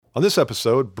On this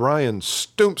episode, Brian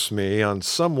stumps me on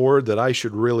some word that I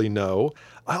should really know.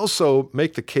 I also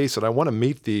make the case that I want to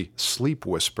meet the sleep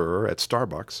whisperer at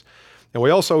Starbucks. And we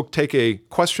also take a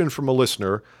question from a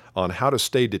listener on how to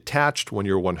stay detached when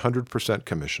you're 100%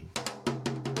 commission.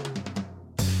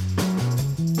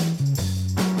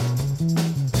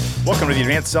 Welcome to the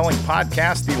Advanced Selling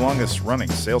Podcast, the longest-running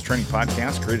sales training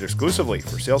podcast created exclusively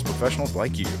for sales professionals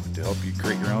like you to help you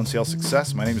create your own sales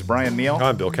success. My name is Brian Neal.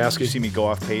 I'm Bill Caskey. You see me go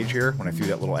off page here when I threw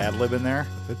that little ad-lib in there?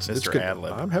 It's Mr. good.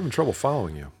 Ad-lib. I'm having trouble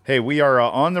following you. Hey, we are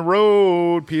on the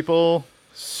road, people.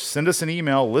 Send us an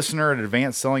email, listener at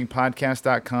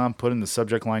advancedsellingpodcast.com. Put in the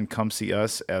subject line, come see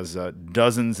us, as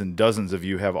dozens and dozens of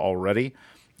you have already.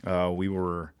 We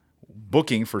were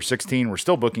booking for 16. We're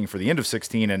still booking for the end of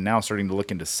 16 and now starting to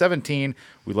look into 17.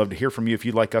 We'd love to hear from you if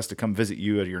you'd like us to come visit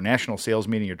you at your national sales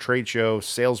meeting, your trade show,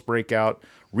 sales breakout,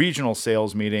 regional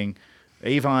sales meeting,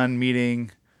 Avon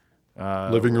meeting,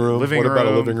 Living room. What about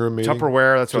a living room meeting?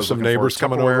 Tupperware. That's what I was some looking neighbors for.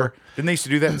 coming over. Didn't they used to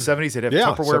do that in the 70s? They'd have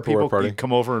Tupperware people party.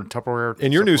 come over and Tupperware.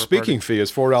 And your new Tupperware speaking party. fee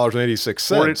is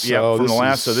 $4.86. Yeah, from the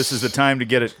last. So this is the time to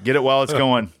get it while it's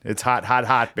going. It's hot, baby.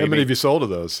 How many have you sold of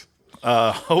those?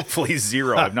 Hopefully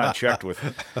zero. I've not checked with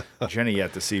Jenny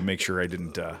yet to make sure I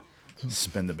didn't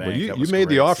spend the bank. Well, you made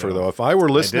the offer, though. If I were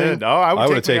listening, I did. I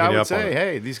would have taken you up say, on it.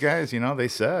 hey, these guys, they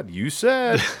said. You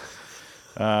said.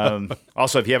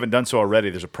 Also, if you haven't done so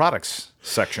already, there's a products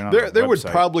section on the There would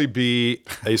website. probably be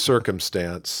a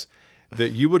circumstance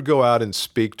that you would go out and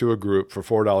speak to a group for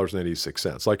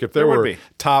 $4.86. Like if there would were be.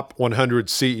 top 100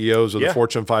 CEOs of the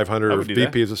Fortune 500 I or would do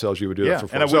that. VPs of sales, you would do that for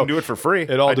 $4. And I wouldn't do it for free.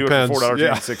 It all depends. Do it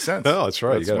for $4.86. No, that's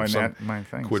right. That's you got my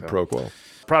thing. Quid pro quo.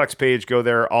 Products page, go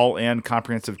there, all-in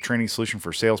comprehensive training solution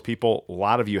for salespeople. A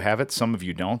lot of you have it. Some of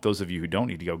you don't. Those of you who don't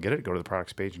need to go get it, go to the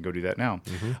products page and go do that now.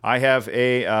 Mm-hmm. I have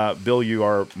Bill, you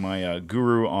are my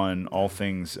guru on all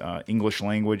things English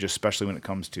language, especially when it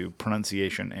comes to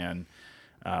pronunciation and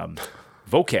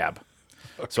vocab.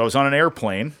 So I was on an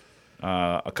airplane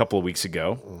a couple of weeks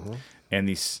ago, and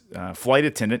the flight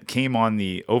attendant came on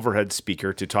the overhead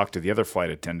speaker to talk to the other flight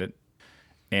attendant,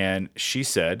 and she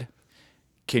said,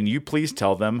 "Can you please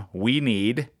tell them we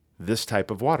need this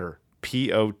type of water?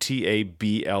 Potable.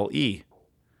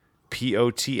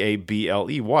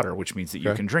 Potable water, which means that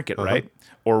you can drink it, right?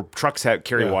 Or trucks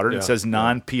carry water, and it says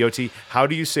non-POT. How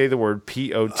do you say the word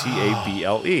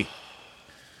potable?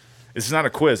 This is not a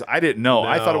quiz. I didn't know. No,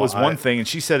 I thought it was one thing, and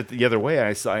she said it the other way. And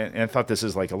I thought this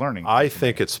is like a learning. I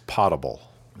think it's potable.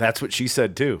 That's what she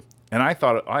said too. And I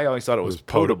always thought it was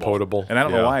potable. Potable. And I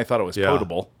don't know why I thought it was Yeah.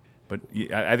 potable. But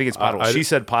I think it's potable. She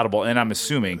said potable, and I'm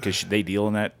assuming because they deal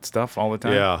in that stuff all the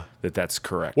time. That's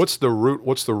correct. What's the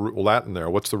root Latin there?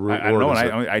 What's the root word? I know,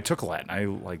 and I took Latin. I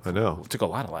know. Took a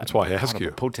lot of Latin. That's why I ask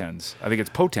you. Potens. I think it's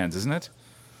potens, isn't it?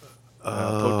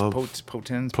 Potens.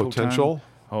 Potential. Poten?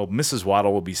 Oh, Mrs.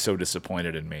 Waddle will be so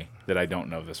disappointed in me that I don't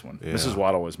know this one. Yeah. Mrs.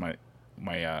 Waddle was my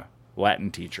Latin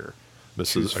teacher. Are you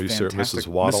serious? Mrs.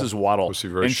 Waddle? Mrs. Waddle. Was she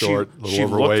very short, a little she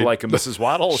overweight? looked like a Mrs.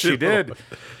 Waddle. She did.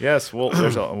 Yes, we'll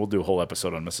do a whole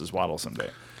episode on Mrs. Waddle someday.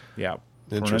 Yeah.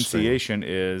 Pronunciation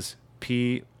is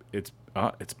P. It's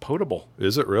potable.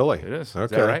 Is it really? It is. Okay.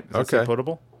 Is that right? Does that say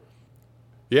potable?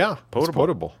 Yeah. Potable. It's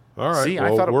potable. All right. See,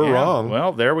 well, I thought we're wrong.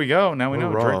 Well, there we go. Now we know.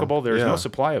 wrong. Drinkable. There's Yeah. no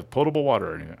supply of potable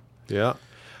water anywhere. Yeah.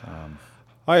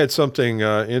 I had something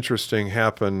interesting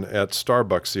happen at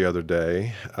Starbucks the other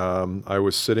day. I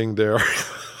was sitting there.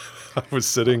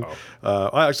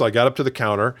 Actually, I got up to the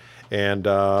counter, and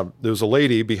there was a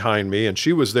lady behind me, and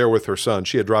she was there with her son.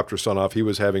 She had dropped her son off. He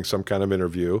was having some kind of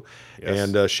interview,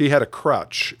 and she had a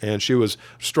crutch, and she was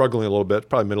struggling a little bit,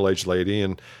 probably a middle-aged lady,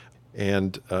 and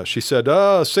she said,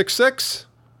 6'6"?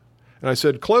 And I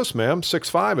said, close, ma'am,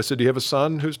 6'5". I said, do you have a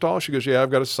son who's tall? She goes, yeah, I've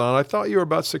got a son. I thought you were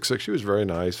about 6'6". She was very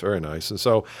nice, very nice. And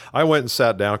so I went and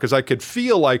sat down because I could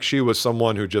feel like she was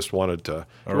someone who just wanted to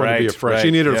be a friend. Right, she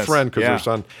needed a yes, friend because yeah. her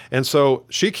son. And so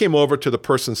she came over to the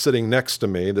person sitting next to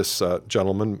me, this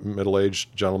gentleman,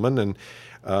 middle-aged gentleman, and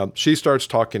she starts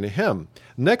talking to him.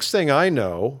 Next thing I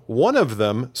know, one of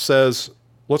them says,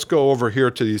 let's go over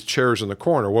here to these chairs in the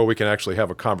corner where we can actually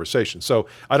have a conversation. So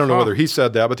I don't know whether he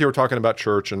said that, but they were talking about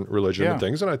church and religion and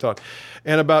things. And I thought,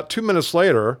 and about 2 minutes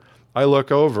later, I look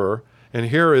over, and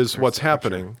here is what's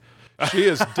happening. She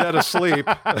is dead asleep,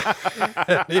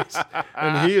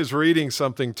 and he is reading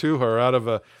something to her out of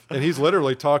and he's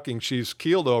literally talking. She's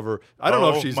keeled over. I don't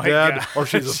know if she's dead or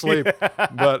she's asleep,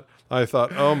 but I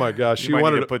thought, oh my gosh, You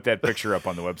wanted to put that picture up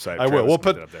on the website. I will.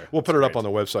 Travis, We'll put it up on the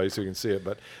website so you can see it.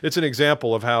 But it's an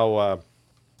example of how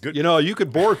Good. You know, you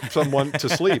could bore someone to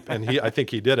sleep, and I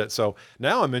think he did it. So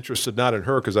now I'm interested not in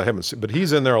her because I haven't seen, but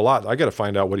he's in there a lot. I got to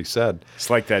find out what he said. It's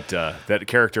like that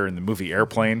character in the movie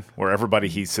Airplane, where everybody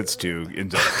he sits to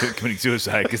ends up committing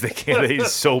suicide because they can't.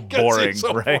 He's so boring,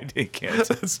 right? He can't.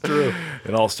 That's true.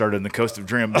 It all started in the coast of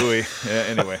Drambuie.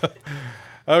 Anyway.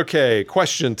 Okay,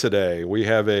 question today. We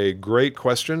have a great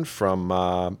question from,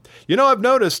 I've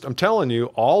noticed, I'm telling you,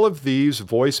 all of these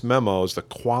voice memos, the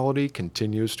quality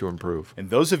continues to improve.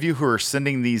 And those of you who are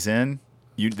sending these in,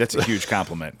 that's a huge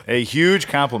compliment. A huge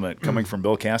compliment coming from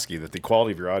Bill Caskey that the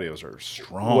quality of your audios are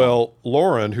strong. Well,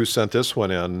 Lauren, who sent this one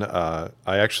in, I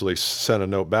actually sent a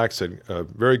note back, said,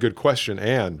 very good question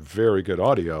and very good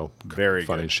audio. Very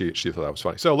funny. good. She thought that was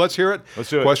funny. So let's hear it. Let's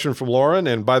do it. Question from Lauren.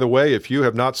 And by the way, if you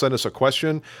have not sent us a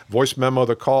question, voice memo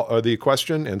the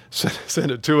question and send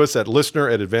it to us at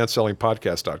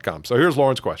listener@advancedsellingpodcast.com. So here's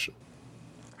Lauren's question.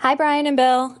 Hi, Brian and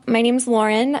Bill. My name's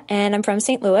Lauren, and I'm from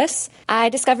St. Louis. I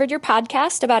discovered your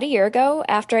podcast about a year ago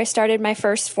after I started my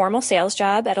first formal sales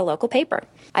job at a local paper.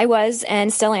 I was,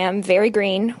 and still am, very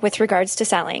green with regards to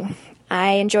selling.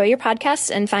 I enjoy your podcast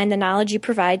and find the knowledge you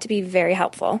provide to be very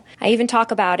helpful. I even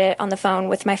talk about it on the phone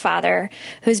with my father,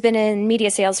 who's been in media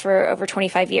sales for over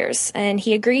 25 years, and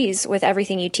he agrees with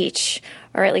everything you teach,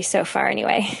 or at least so far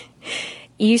anyway.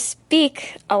 You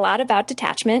speak a lot about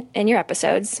detachment in your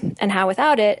episodes and how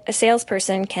without it, a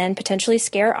salesperson can potentially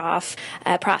scare off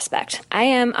a prospect. I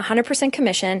am 100%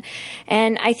 commission,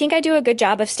 and I think I do a good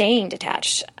job of staying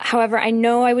detached. However, I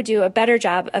know I would do a better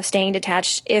job of staying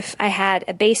detached if I had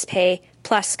a base pay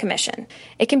plus commission.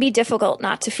 It can be difficult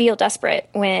not to feel desperate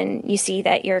when you see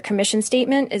that your commission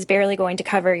statement is barely going to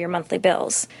cover your monthly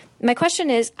bills. My question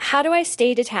is, how do I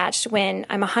stay detached when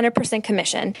I'm 100%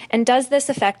 commission? And does this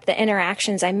affect the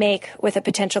interactions I make with a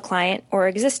potential client or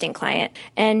existing client?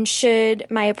 And should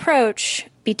my approach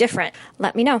be different?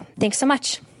 Let me know. Thanks so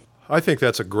much. I think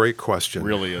that's a great question.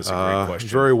 Really is a great question.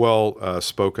 Very well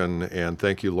spoken, and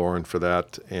thank you, Lauren, for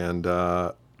that. And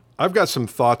I've got some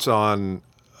thoughts on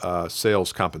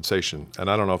sales compensation, and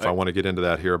I don't know if I want to get into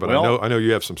that here, but I know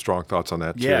you have some strong thoughts on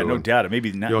that too. Yeah, no doubt.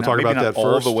 Maybe not. You want to talk about that all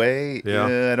first? The way.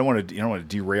 Yeah. I don't want to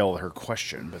derail her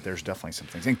question, but there's definitely some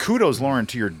things. And kudos, Lauren,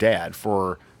 to your dad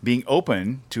for being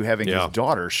open to having his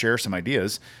daughter share some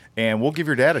ideas. And we'll give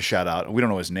your dad a shout out. We don't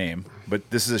know his name, but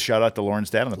this is a shout out to Lauren's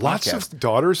dad on the podcast. Lots of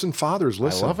daughters and fathers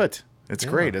listen. I love it. It's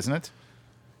great, isn't it?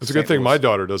 It's a good thing my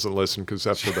daughter doesn't listen because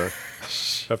after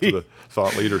the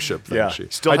thought leadership thing,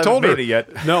 still haven't made it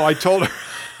yet. No, I told her.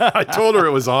 I told her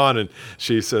it was on, and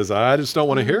she says, "I just don't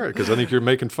want to hear it because I think you're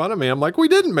making fun of me." I'm like, "We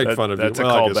didn't make fun of you." That's a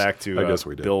well, callback to I guess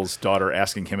we did. Bill's daughter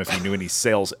asking him if he knew any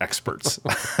sales experts.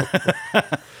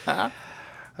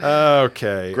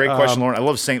 Okay, great question, Lauren. I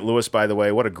love St. Louis, by the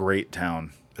way. What a great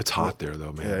town. It's hot there,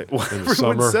 though, man. Well, in the everyone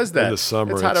summer, says that. In the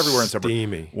summer, it's hot everywhere in summer.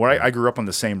 Steamy. Where I grew up on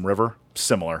the same river,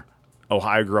 similar.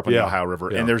 I grew up on the Ohio River,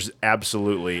 and there's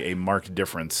absolutely a marked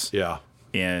difference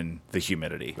in the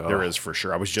humidity. There is for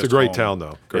sure. I was just It's a great town,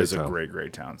 though. It's a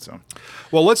great town. So,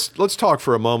 well, let's talk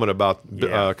for a moment about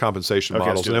compensation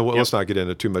models, and then let's not get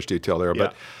into too much detail there.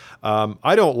 But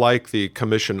I don't like the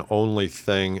commission-only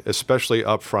thing, especially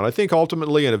up front. I think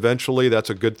ultimately and eventually that's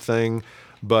a good thing,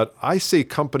 but I see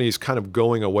companies kind of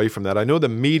going away from that. I know the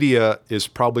media is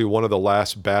probably one of the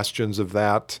last bastions of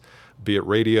that, be it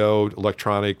radio,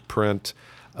 electronic, print.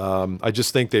 I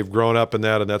just think they've grown up in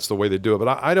that, and that's the way they do it.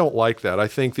 But I don't like that. I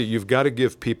think that you've got to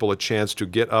give people a chance to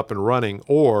get up and running,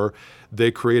 or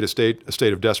they create a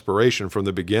state of desperation from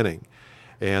the beginning.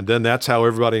 And then that's how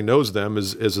everybody knows them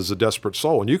is as a desperate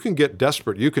soul. And you can get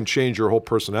desperate. You can change your whole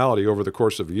personality over the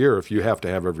course of a year if you have to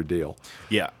have every deal.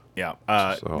 Yeah. So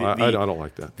I don't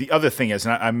like that. The other thing is,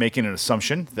 and I'm making an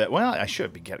assumption that, I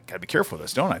should gotta be careful with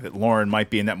this, don't I? That Lauren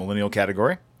might be in that millennial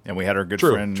category. And we had our good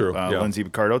friend Lindsay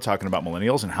Picardo talking about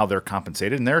millennials and how they're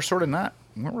compensated, and they're sort of not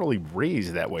really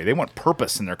raised that way. They want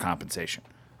purpose in their compensation,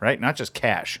 right? Not just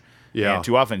cash. Yeah. And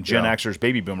too often Gen Xers,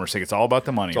 baby boomers think it's all about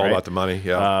the money. It's all about the money.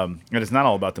 Yeah. And it's not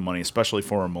all about the money, especially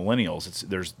for millennials.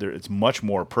 It's much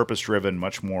more purpose driven,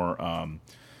 much more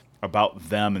about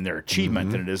them and their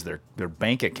achievement than it is their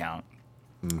bank account.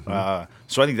 Mm-hmm.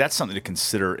 So I think that's something to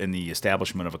consider in the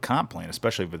establishment of a comp plan,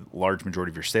 especially if a large majority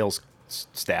of your sales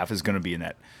staff is going to be in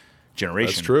that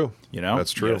generation. That's true.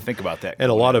 That's true. You got to think about that. And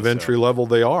a lot of entry level,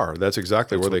 they are. That's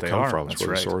exactly where they come from. That's where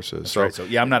right. the source is. That's right. So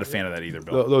I'm not a fan of that either,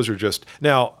 Bill. Those are just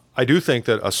now. I do think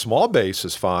that a small base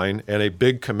is fine and a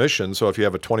big commission. So if you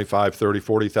have a 25, 30,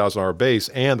 $40,000 base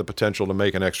and the potential to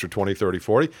make an extra 20, 30,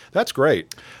 40, that's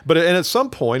great. But at some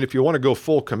point, if you want to go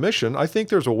full commission, I think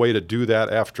there's a way to do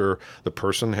that after the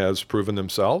person has proven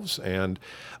themselves. And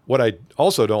what I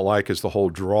also don't like is the whole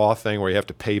draw thing where you have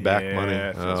to pay back money.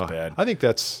 That's bad. I think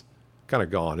that's kind of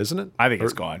gone, isn't it? I think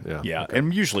it's gone. Yeah. Okay.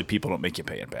 And usually people don't make you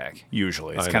pay it back.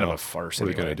 Usually. It's kind of a farce. What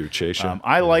are you going to do, chase you?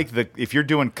 I like if you're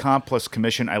doing comp plus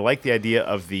commission, I like the idea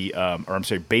of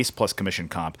base plus commission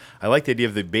comp. I like the idea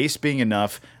of the base being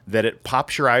enough that it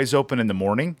pops your eyes open in the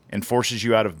morning and forces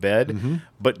you out of bed,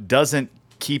 but doesn't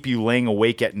keep you laying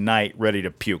awake at night ready to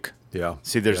puke. Yeah.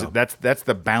 See, that's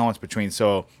the balance between,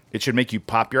 so it should make you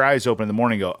pop your eyes open in the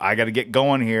morning and go, I got to get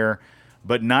going here,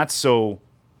 but not so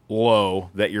low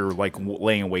that you're like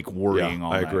laying awake worrying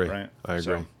all night. Right? I agree.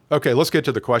 So, okay, let's get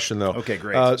to the question though. Okay,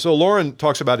 great. So Lauren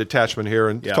talks about detachment here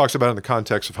and talks about it in the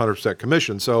context of 100%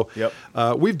 commission. So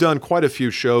we've done quite a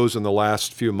few shows in the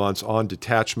last few months on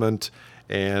detachment,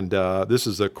 and this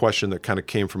is a question that kind of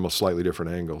came from a slightly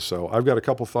different angle. So I've got a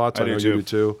couple thoughts. I know you do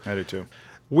too. I do too.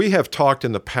 We have talked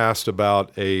in the past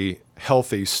about a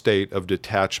healthy state of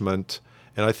detachment,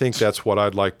 and I think that's what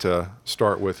I'd like to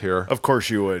start with here. Of course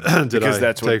you would. Because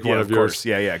that's take one of yours? Course.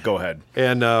 Yeah, go ahead.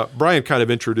 And Brian kind of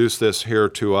introduced this here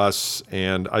to us,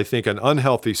 and I think an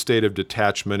unhealthy state of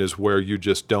detachment is where you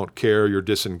just don't care, you're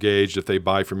disengaged. If they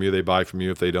buy from you, they buy from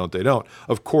you. If they don't, they don't.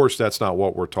 Of course, that's not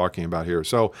what we're talking about here.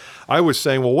 So I was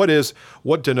saying, well,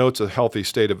 what denotes a healthy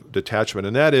state of detachment?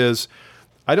 And that is,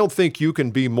 I don't think you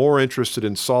can be more interested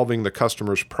in solving the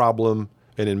customer's problem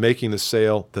and in making the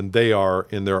sale than they are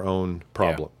in their own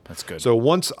problem. Yeah, that's good. So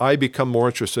once I become more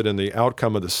interested in the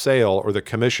outcome of the sale or the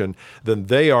commission than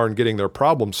they are in getting their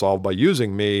problem solved by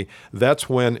using me, that's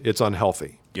when it's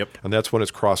unhealthy. Yep. And that's when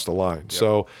it's crossed the line. Yep.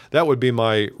 So that would be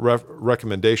my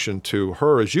recommendation to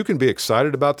her is you can be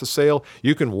excited about the sale,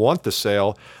 you can want the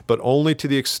sale, but only to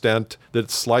the extent that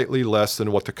it's slightly less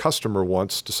than what the customer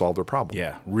wants to solve their problem.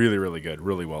 Yeah, really, really good.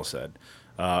 Really well said.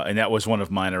 And that was one of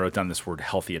mine. I wrote down this word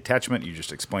healthy attachment. You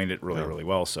just explained it really, really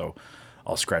well. So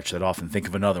I'll scratch that off and think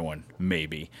of another one,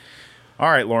 maybe.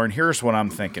 All right, Lauren, here's what I'm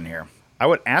thinking here. I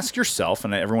would ask yourself,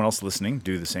 and everyone else listening,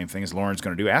 do the same thing as Lauren's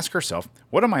going to do. Ask herself,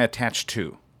 what am I attached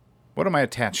to? What am I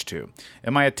attached to?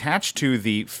 Am I attached to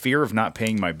the fear of not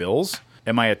paying my bills?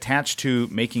 Am I attached to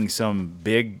making some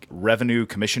big revenue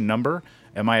commission number?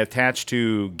 Am I attached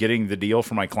to getting the deal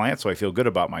for my client so I feel good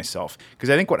about myself? Because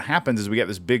I think what happens is we get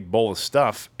this big bowl of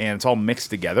stuff and it's all mixed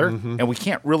together and we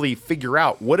can't really figure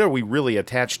out what are we really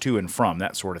attached to and from,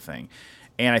 that sort of thing.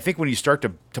 And I think when you start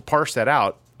to parse that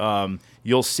out,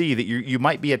 you'll see that you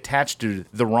might be attached to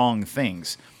the wrong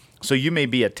things. So you may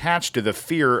be attached to the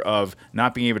fear of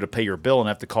not being able to pay your bill and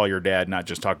have to call your dad, not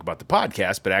just talk about the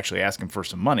podcast, but actually ask him for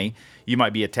some money. You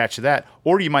might be attached to that,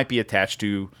 or you might be attached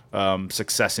to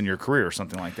success in your career or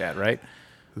something like that, right?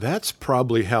 That's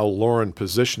probably how Lauren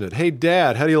positioned it. Hey,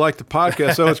 Dad, how do you like the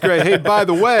podcast? Oh, it's great. Hey, by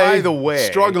the way,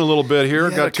 struggling a little bit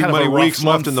here. Got too many weeks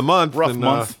left in the month. Rough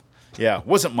month. Yeah,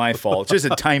 wasn't my fault. It's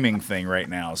just a timing thing right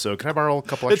now. So can I borrow a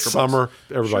couple extra bucks? It's summer.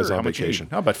 Everybody's sure, on vacation.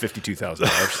 How about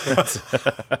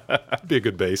 $52,000? Be a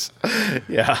good base.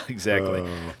 Yeah, exactly.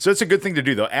 So it's a good thing to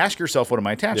do, though. Ask yourself, what am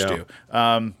I attached to?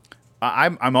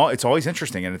 It's always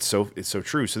interesting, and it's so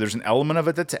true. So there's an element of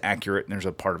it that's accurate, and there's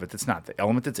a part of it that's not. The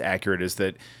element that's accurate is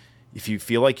that if you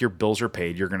feel like your bills are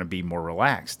paid, you're going to be more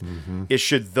relaxed. Mm-hmm. It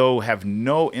should, though, have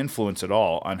no influence at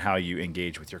all on how you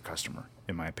engage with your customer,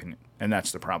 in my opinion. And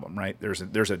that's the problem, right? There's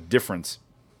a difference.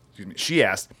 Excuse me. She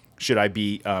asked, should I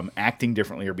be acting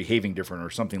differently or behaving different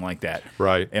or something like that?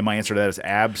 Right. And my answer to that is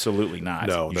absolutely not.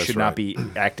 No, you should not be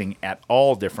acting at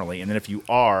all differently. And then if you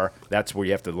are, that's where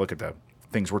you have to look at the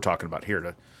things we're talking about here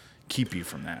to keep you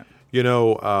from that. You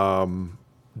know,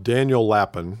 Daniel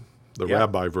Lappin, the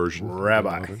rabbi version.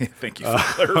 Rabbi. Thank you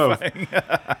for clarifying.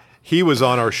 He was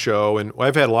on our show, and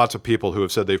I've had lots of people who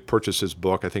have said they've purchased his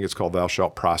book. I think it's called Thou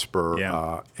Shalt Prosper.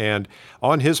 Yeah. And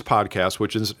on his podcast,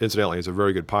 which incidentally is a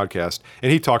very good podcast,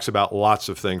 and he talks about lots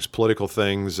of things, political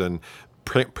things and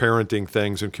parenting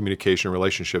things and communication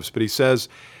relationships. But he says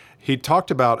he talked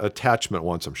about attachment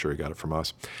once. I'm sure he got it from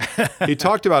us. He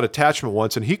talked about attachment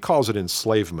once, and he calls it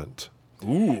enslavement.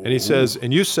 Ooh, and he says,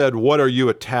 and you said, what are you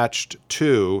attached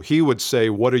to? He would say,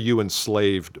 what are you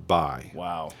enslaved by?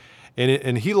 Wow.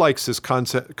 And he likes this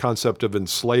concept of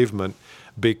enslavement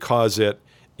because it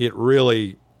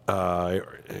really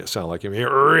it sounded like him. It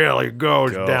really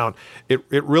goes down. It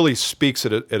really speaks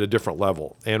at a different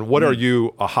level. And what are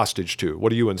you a hostage to?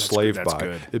 What are you enslaved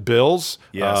by? Good. Bills,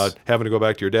 Yes. having to go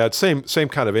back to your dad. Same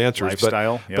kind of answers.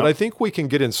 Lifestyle, But I think we can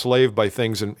get enslaved by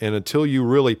things, and until you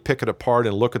really pick it apart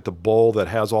and look at the bowl that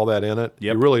has all that in it,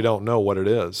 you really don't know what it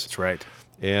is. That's right.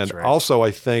 And also,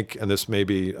 I think, and this may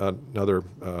be another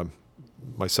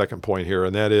my second point here,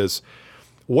 and that is,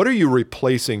 what are you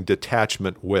replacing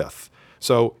detachment with?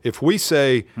 So if we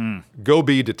say, go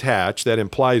be detached, that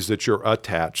implies that you're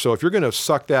attached. So if you're going to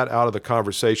suck that out of the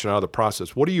conversation, out of the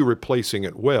process, what are you replacing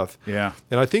it with? Yeah.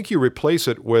 And I think you replace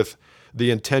it with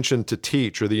the intention to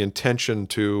teach or the intention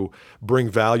to bring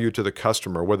value to the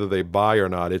customer, whether they buy or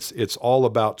not. It's all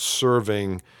about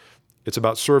serving. It's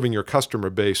about serving your customer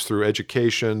base through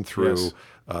education, through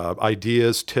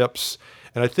ideas, tips.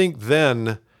 And I think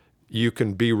then you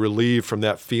can be relieved from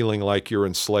that feeling like you're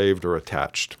enslaved or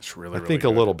attached. It's really, I think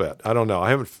really a little bit. I don't know.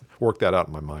 I haven't worked that out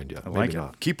in my mind yet. I like Maybe it.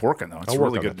 not. Keep working, though. It's I'll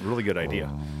really work on good. Really good idea.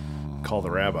 Call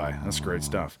the rabbi. That's great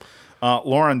stuff.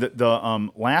 Lauren, the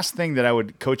last thing that I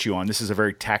would coach you on, this is a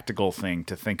very tactical thing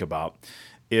to think about,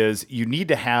 is you need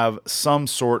to have some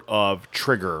sort of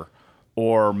trigger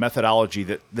or methodology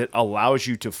that allows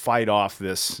you to fight off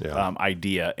this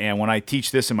idea. And when I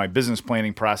teach this in my business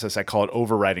planning process, I call it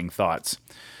overriding thoughts.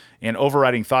 And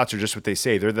overriding thoughts are just what they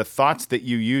say. They're the thoughts that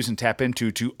you use and tap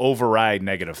into to override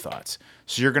negative thoughts.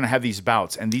 So you're going to have these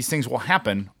bouts, and these things will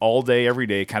happen all day, every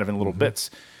day, kind of in little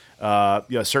bits. A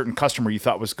certain customer you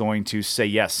thought was going to say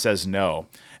yes says no.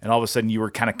 And all of a sudden you were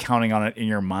kind of counting on it in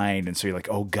your mind. And so you're like,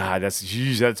 oh God,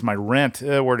 that's my rent.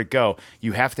 Where'd it go?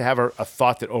 You have to have a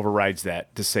thought that overrides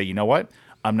that to say, you know what?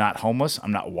 I'm not homeless.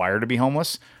 I'm not wired to be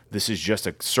homeless. This is just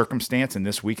a circumstance in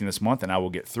this week and this month, and I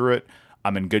will get through it.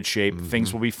 I'm in good shape.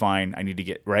 Things will be fine. I need to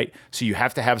get right. So you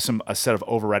have to have a set of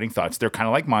overriding thoughts. They're kind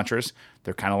of like mantras.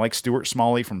 They're kind of like Stuart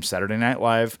Smalley from Saturday Night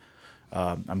Live.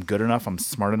 I'm good enough. I'm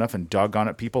smart enough, and doggone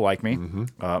it, people like me.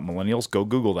 Millennials, go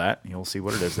Google that. You'll see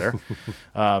what it is there.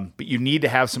 But you need to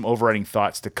have some overriding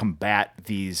thoughts to combat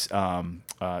these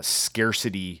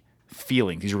scarcity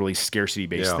feelings. These are really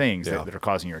scarcity-based things that are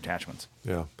causing your attachments.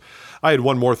 Yeah. I had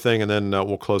one more thing, and then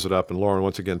we'll close it up. And Lauren,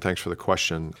 once again, thanks for the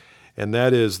question. And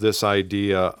that is this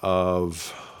idea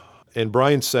of, and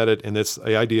Brian said it, and it's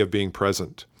the idea of being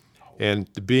present and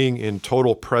being in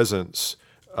total presence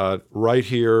right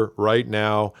here, right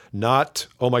now, not,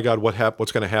 oh my God,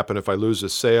 what's going to happen if I lose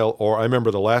this sale? Or I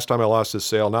remember the last time I lost this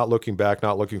sale, not looking back,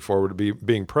 not looking forward,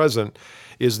 being present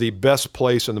is the best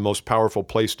place and the most powerful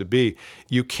place to be.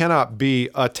 You cannot be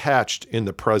attached in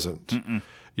the present.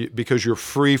 Because you're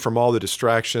free from all the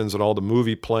distractions and all the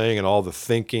movie playing and all the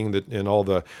thinking and all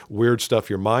the weird stuff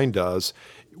your mind does.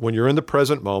 When you're in the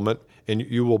present moment, and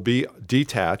you will be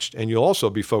detached, and you'll also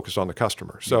be focused on the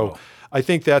customer. So I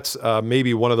think that's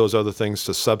maybe one of those other things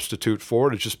to substitute for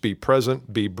it, is just be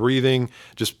present, be breathing,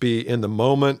 just be in the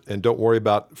moment, and don't worry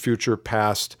about future,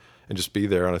 past, and just be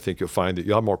there. And I think you'll find that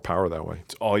you'll have more power that way.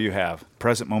 It's all you have.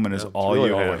 Present moment is all really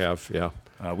you all have. I have. Yeah.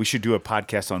 We should do a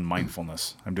podcast on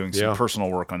mindfulness. I'm doing some personal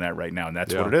work on that right now, and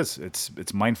that's what it is.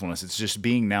 It's mindfulness. It's just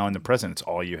being now in the present. It's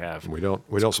all you have. We don't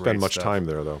spend much time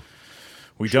there, though.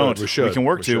 We don't. We should. We can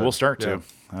work to. We'll start to.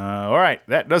 All right.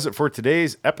 That does it for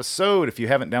today's episode. If you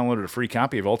haven't downloaded a free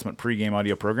copy of Ultimate Pregame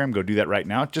Audio Program, go do that right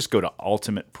now. Just go to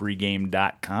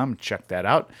ultimatepregame.com. Check that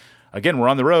out. Again, we're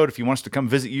on the road. If you want us to come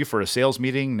visit you for a sales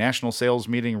meeting, national sales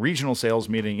meeting, regional sales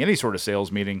meeting, any sort of sales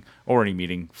meeting, or any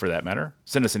meeting for that matter,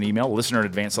 send us an email,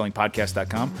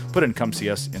 listener@advancedsellingpodcast.com. Put in "come see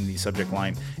us" in the subject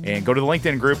line, and go to the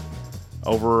LinkedIn group.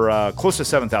 Over close to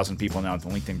 7,000 people now at the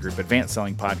LinkedIn group,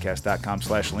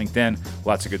 advancedsellingpodcast.com/LinkedIn.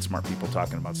 Lots of good, smart people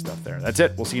talking about stuff there. That's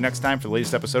it. We'll see you next time for the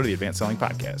latest episode of the Advanced Selling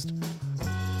Podcast.